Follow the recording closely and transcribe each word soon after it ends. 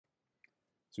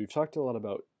So we've talked a lot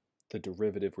about the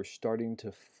derivative. We're starting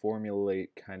to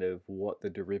formulate kind of what the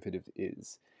derivative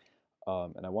is.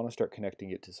 And I want to start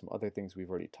connecting it to some other things we've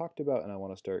already talked about, and I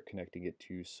want to start connecting it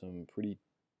to some pretty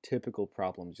typical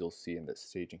problems you'll see in this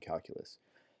stage in calculus.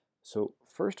 So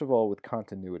first of all, with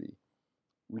continuity,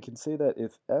 we can say that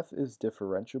if f is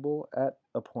differentiable at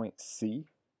a point C,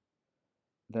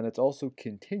 then it's also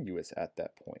continuous at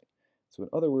that point. So in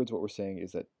other words, what we're saying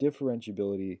is that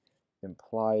differentiability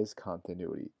implies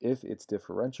continuity. If it's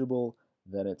differentiable,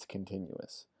 then it's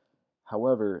continuous.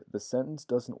 However, the sentence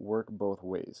doesn't work both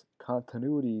ways.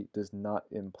 Continuity does not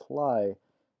imply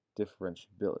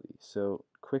differentiability. So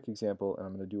quick example, and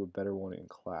I'm going to do a better one in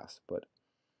class, but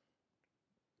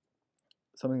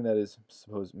something that is,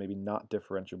 suppose, maybe not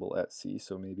differentiable at C,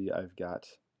 so maybe I've got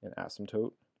an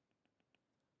asymptote.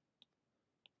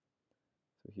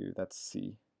 So here, that's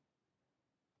C.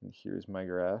 And here's my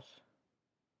graph.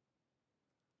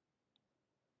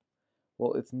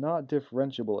 Well, it's not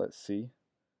differentiable at C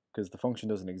because the function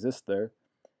doesn't exist there.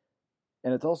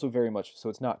 And it's also very much, so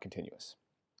it's not continuous.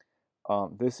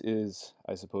 This is,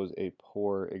 I suppose, a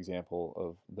poor example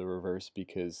of the reverse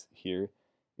because here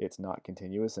it's not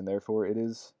continuous and therefore it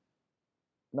is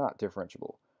not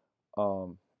differentiable.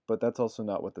 But that's also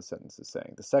not what the sentence is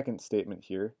saying. The second statement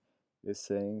here is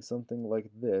saying something like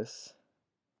this,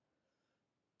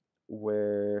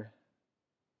 where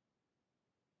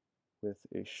with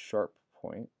a sharp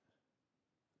point,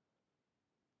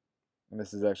 and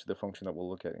this is actually the function that we'll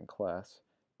look at in class,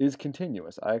 is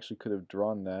continuous. I actually could have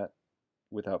drawn that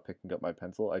without picking up my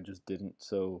pencil. I just didn't,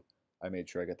 so I made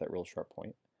sure I got that real sharp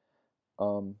point.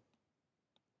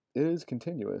 It is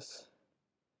continuous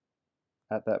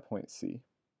at that point C.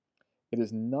 It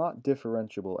is not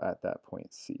differentiable at that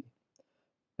point C.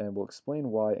 And we'll explain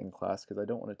why in class because I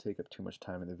don't want to take up too much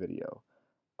time in the video.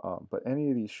 But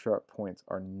any of these sharp points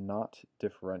are not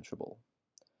differentiable.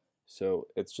 So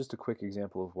it's just a quick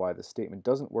example of why the statement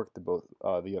doesn't work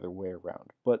the other way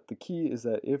around. But the key is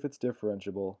that if it's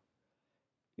differentiable,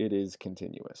 it is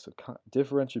continuous. So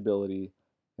differentiability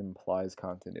implies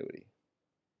continuity.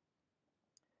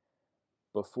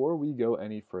 Before we go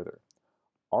any further,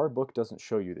 our book doesn't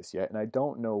show you this yet, and I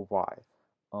don't know why.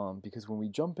 Because when we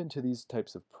jump into these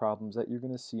types of problems that you're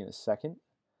going to see in a second,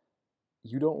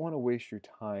 you don't want to waste your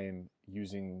time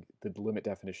using the limit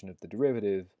definition of the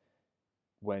derivative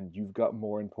when you've got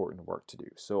more important work to do.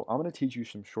 So I'm going to teach you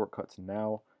some shortcuts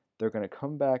now. They're going to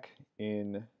come back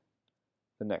in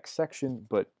the next section,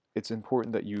 but it's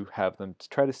important that you have them to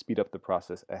try to speed up the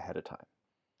process ahead of time.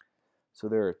 So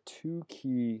there are two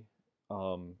key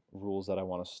rules that I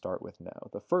want to start with now.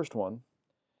 The first one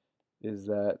is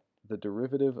that the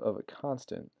derivative of a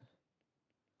constant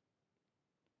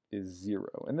is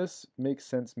 0. And this makes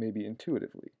sense maybe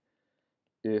intuitively.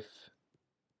 If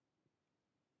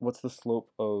what's the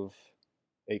slope of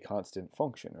a constant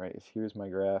function, right? If here's my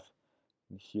graph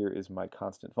and here is my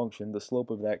constant function, the slope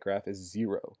of that graph is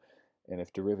 0. And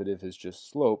if derivative is just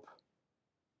slope,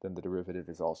 then the derivative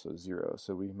is also 0.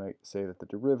 So we might say that the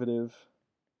derivative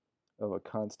of a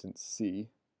constant c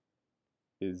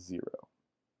is 0.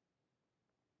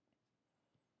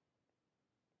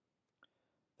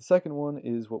 The second one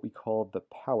is what we call the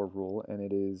power rule, and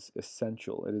it is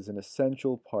essential. It is an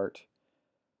essential part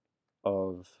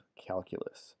of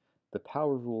calculus. The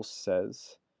power rule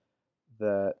says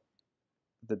that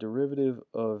the derivative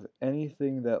of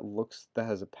anything that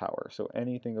has a power, so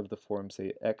anything of the form,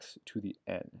 say, x to the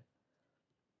n,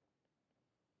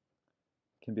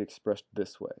 can be expressed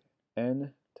this way: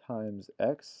 n times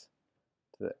x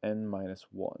to the n minus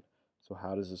 1. So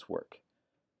how does this work?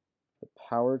 The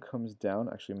power comes down.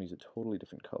 Actually, I'm going to use a totally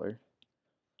different color.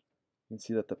 You can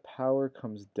see that the power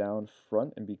comes down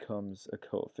front and becomes a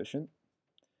coefficient.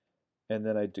 And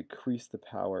then I decrease the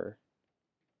power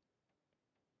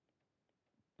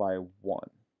by 1.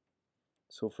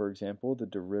 So for example, the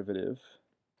derivative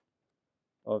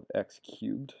of x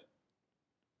cubed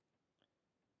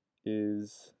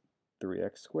is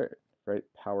 3x squared, right?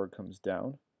 Power comes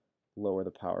down, lower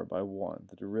the power by 1.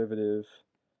 The derivative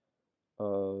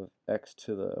of x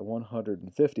to the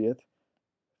 150th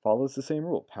follows the same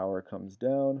rule. Power comes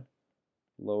down,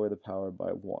 lower the power by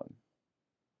 1.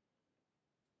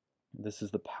 This is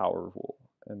the power rule,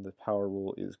 and the power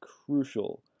rule is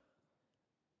crucial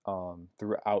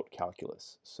throughout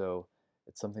calculus. So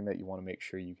it's something that you want to make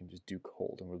sure you can just do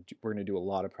cold, and we're going to do a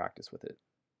lot of practice with it.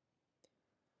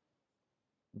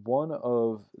 One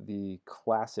of the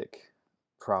classic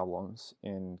problems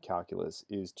in calculus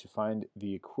is to find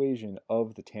the equation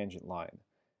of the tangent line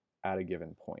at a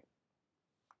given point.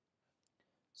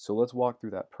 So let's walk through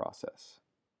that process.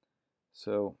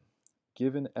 So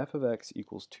given f of x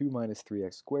equals 2 minus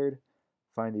 3x squared,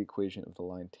 find the equation of the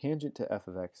line tangent to f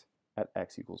of x at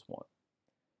x equals 1.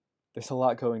 There's a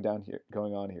lot going on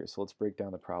here, so let's break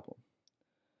down the problem.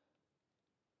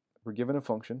 We're given a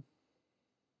function.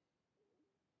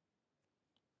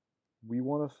 We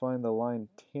want to find the line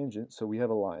tangent, so we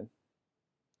have a line,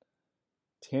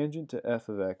 tangent to f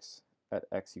of x at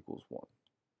x equals 1.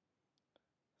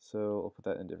 So I'll put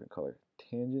that in a different color.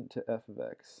 Tangent to f of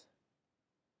x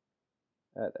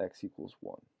at x equals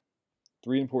 1.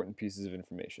 3 important pieces of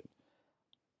information.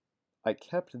 I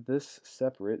kept this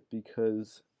separate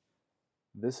because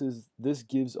this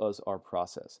gives us our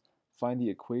process. Find the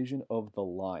equation of the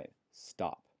line.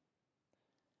 Stop.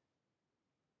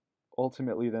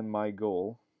 Ultimately, then, my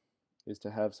goal is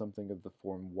to have something of the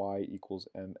form y equals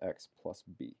mx plus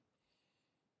b.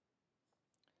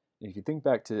 And if you think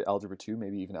back to Algebra 2,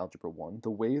 maybe even Algebra 1,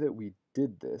 the way that we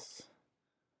did this,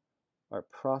 our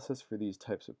process for these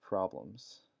types of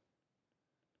problems,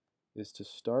 is to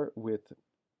start with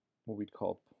what we'd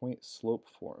call point-slope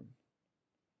form,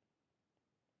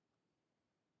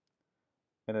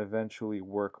 and eventually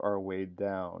work our way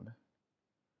down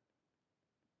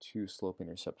to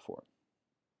slope-intercept form.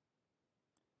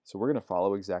 So we're going to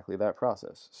follow exactly that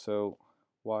process. So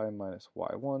y minus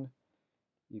y1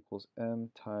 equals m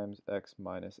times x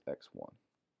minus x1.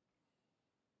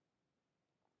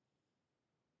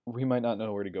 We might not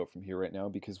know where to go from here right now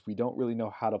because we don't really know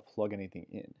how to plug anything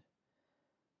in.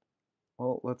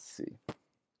 Well, let's see.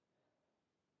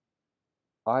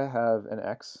 I have an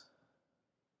x,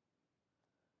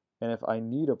 and if I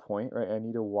need a point, right, I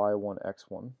need a y1,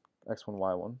 x1, x1,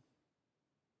 y1.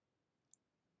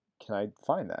 Can I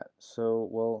find that? So,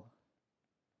 well,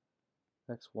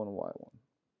 x1, y1.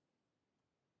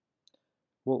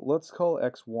 Well, let's call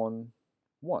x1,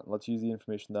 1. Let's use the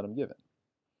information that I'm given.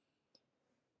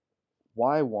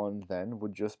 y1 then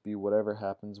would just be whatever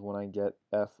happens when I get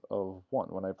f of 1,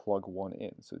 when I plug 1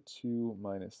 in. So 2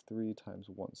 minus 3 times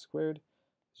 1 squared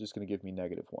is just going to give me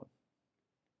negative 1.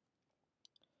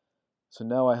 So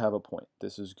now I have a point.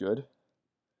 This is good.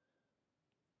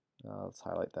 Let's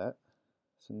highlight that.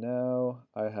 So now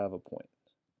I have a point.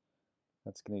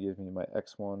 That's going to give me my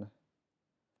x1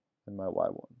 and my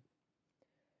y1.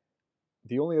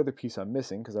 The only other piece I'm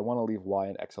missing, because I want to leave y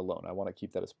and x alone, I want to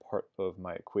keep that as part of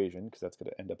my equation, because that's going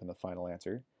to end up in the final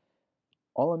answer.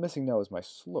 All I'm missing now is my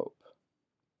slope.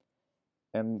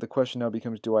 And the question now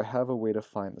becomes, do I have a way to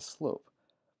find the slope?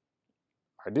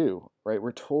 I do, right?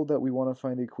 We're told that we want to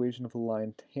find the equation of the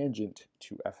line tangent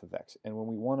to f of x. And when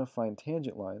we want to find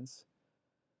tangent lines,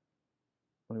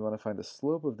 when we want to find the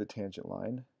slope of the tangent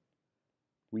line,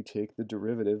 we take the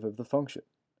derivative of the function.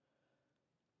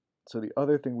 So the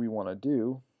other thing we want to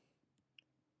do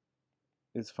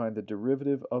is find the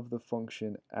derivative of the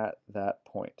function at that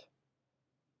point.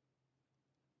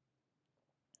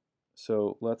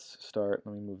 So let's start,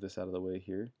 let me move this out of the way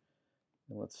here,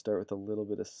 and let's start with a little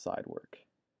bit of side work.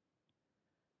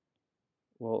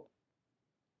 Well,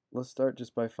 let's start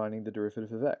just by finding the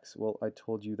derivative of x. Well, I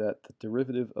told you that the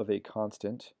derivative of a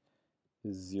constant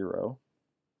is 0.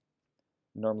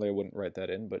 Normally I wouldn't write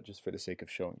that in, but just for the sake of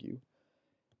showing you.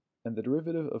 And the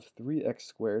derivative of 3x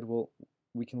squared, well,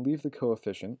 we can leave the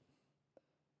coefficient,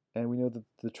 and we know that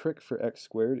the trick for x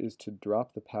squared is to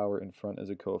drop the power in front as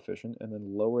a coefficient and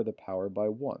then lower the power by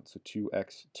 1, so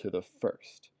 2x to the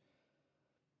first.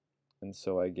 And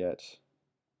so I get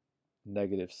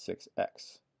negative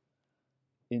 6x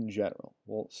in general.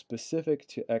 Well, specific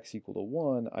to x equal to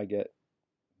 1, I get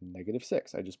negative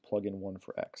 6. I just plug in 1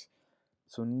 for x.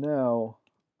 So now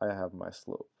I have my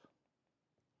slope.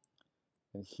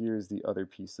 And here's the other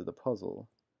piece of the puzzle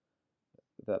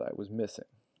that I was missing.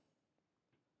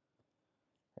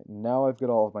 Now I've got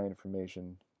all of my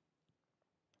information.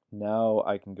 Now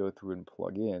I can go through and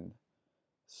plug in.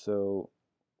 So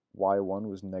y1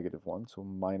 was negative 1, so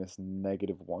minus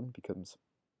negative 1 becomes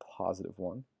positive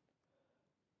 1.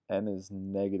 M is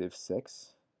negative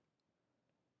 6.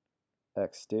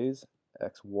 X stays.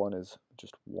 X1 is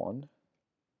just 1.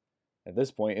 At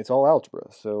this point, it's all algebra.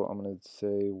 So I'm going to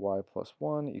say y plus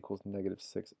 1 equals negative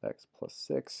 6x plus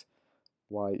 6.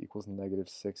 Y equals negative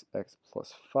 6x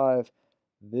plus 5.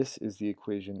 This is the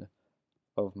equation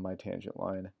of my tangent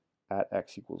line at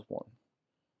x equals 1.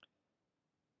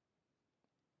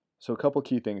 So a couple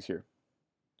key things here.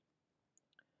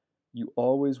 You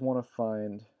always want to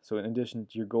find, so in addition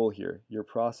to your goal here, your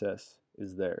process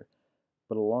is there.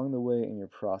 But along the way in your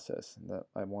process that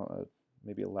I want to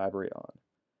maybe elaborate on,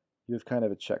 you have kind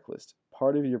of a checklist.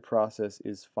 Part of your process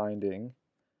is finding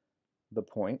the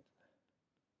point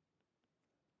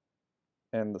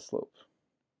and the slope.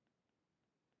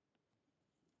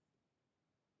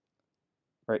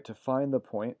 Right, to find the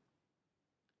point,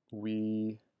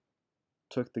 we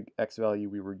took the x value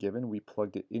we were given, we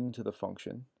plugged it into the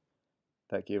function.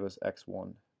 That gave us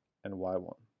x1 and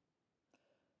y1.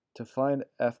 To find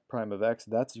f prime of x,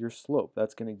 that's your slope.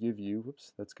 That's going to give you,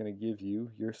 that's going to give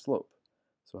you your slope.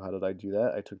 So how did I do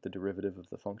that? I took the derivative of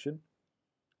the function,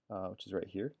 which is right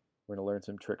here. We're going to learn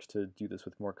some tricks to do this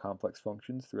with more complex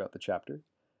functions throughout the chapter.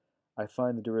 I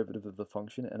find the derivative of the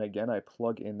function, and again, I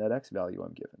plug in that x value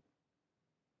I'm given.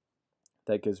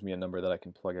 That gives me a number that I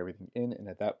can plug everything in, and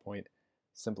at that point,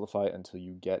 simplify until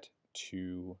you get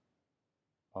to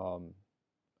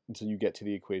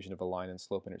the equation of a line in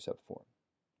slope-intercept form.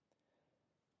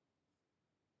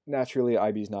 Naturally,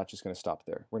 IB is not just going to stop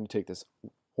there. We're going to take this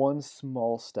one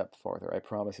small step farther. I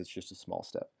promise it's just a small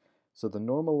step. So the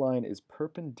normal line is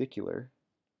perpendicular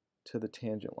to the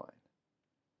tangent line.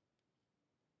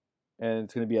 And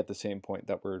it's going to be at the same point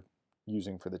that we're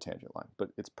using for the tangent line, but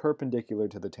it's perpendicular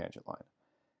to the tangent line.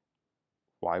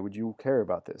 Why would you care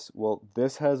about this? Well,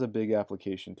 this has a big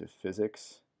application to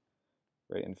physics,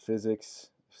 right? In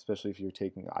physics, especially if you're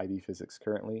taking IB physics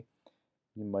currently,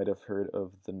 you might have heard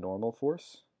of the normal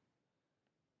force.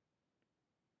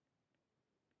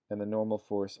 And the normal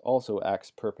force also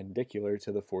acts perpendicular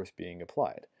to the force being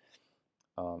applied.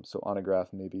 So on a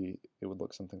graph, maybe it would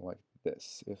look something like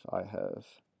this. If I have,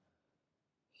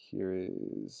 here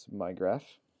is my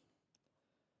graph,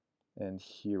 and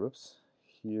here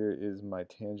is my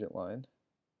tangent line.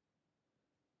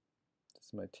 This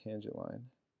is my tangent line.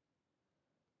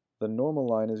 The normal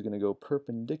line is going to go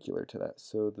perpendicular to that.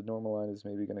 So the normal line is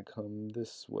maybe going to come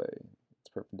this way. It's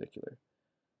perpendicular.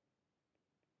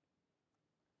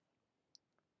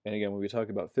 And again, when we talk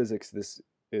about physics, this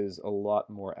is a lot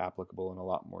more applicable and a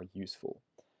lot more useful.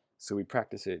 So we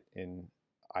practice it in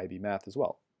IB math as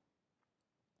well.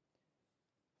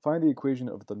 Find the equation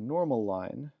of the normal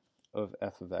line of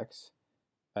f of x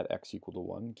at x equal to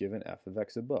 1 given f of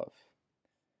x above.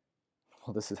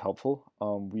 Well, this is helpful.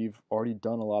 We've already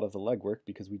done a lot of the legwork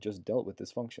because we just dealt with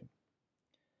this function.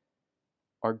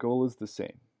 Our goal is the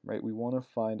same, right? We want to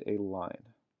find a line.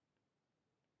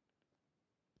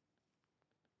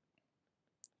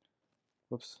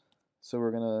 So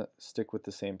we're going to stick with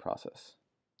the same process.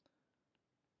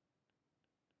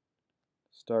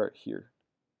 Start here.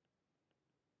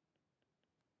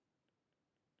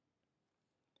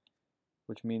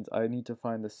 Which means I need to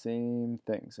find the same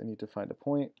things. I need to find a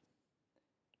point,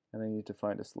 and I need to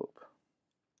find a slope.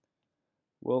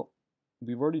 Well,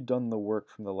 we've already done the work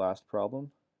from the last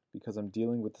problem. Because I'm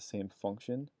dealing with the same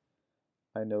function,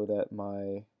 I know that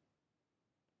my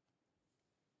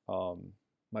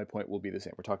point will be the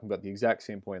same. We're talking about the exact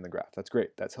same point in the graph. That's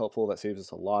great. That's helpful. That saves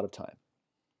us a lot of time.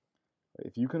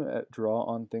 If you can draw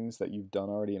on things that you've done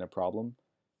already in a problem,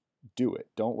 do it.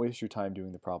 Don't waste your time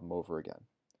doing the problem over again.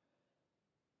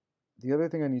 The other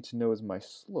thing I need to know is my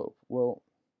slope. Well,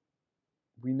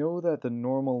 we know that the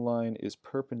normal line is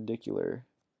perpendicular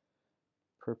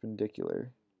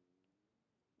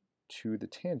to the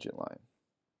tangent line.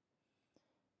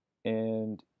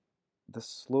 And the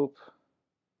slope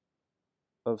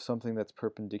of something that's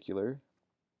perpendicular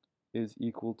is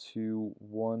equal to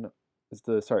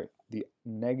the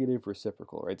negative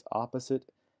reciprocal, right? It's opposite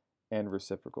and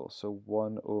reciprocal. So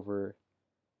 1 over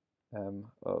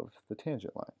m of the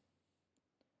tangent line.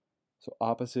 So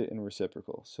opposite and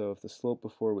reciprocal. So if the slope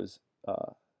before was,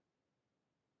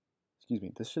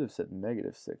 this should have said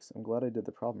 -6. I'm glad I did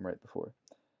the problem right before.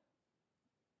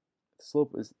 The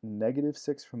slope is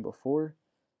 -6 from before.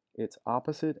 It's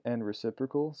opposite and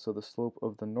reciprocal, so the slope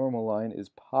of the normal line is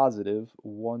positive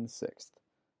 1/6,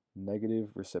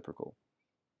 negative reciprocal.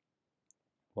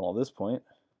 Well, at this point,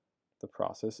 the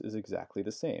process is exactly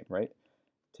the same, right?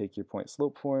 Take your point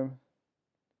slope form,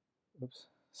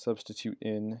 substitute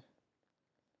in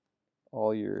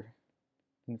all your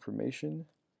information,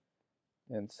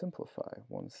 and simplify.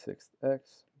 1/6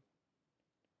 x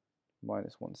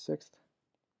minus 1/6.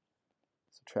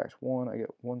 Subtract 1, I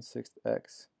get 1/6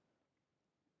 x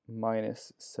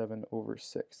minus 7 over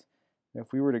 6. Now,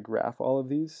 if we were to graph all of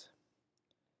these,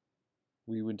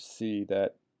 we would see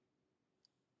that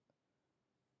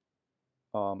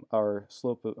our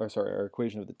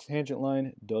equation of the tangent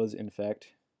line does in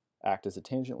fact act as a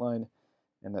tangent line,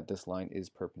 and that this line is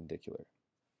perpendicular.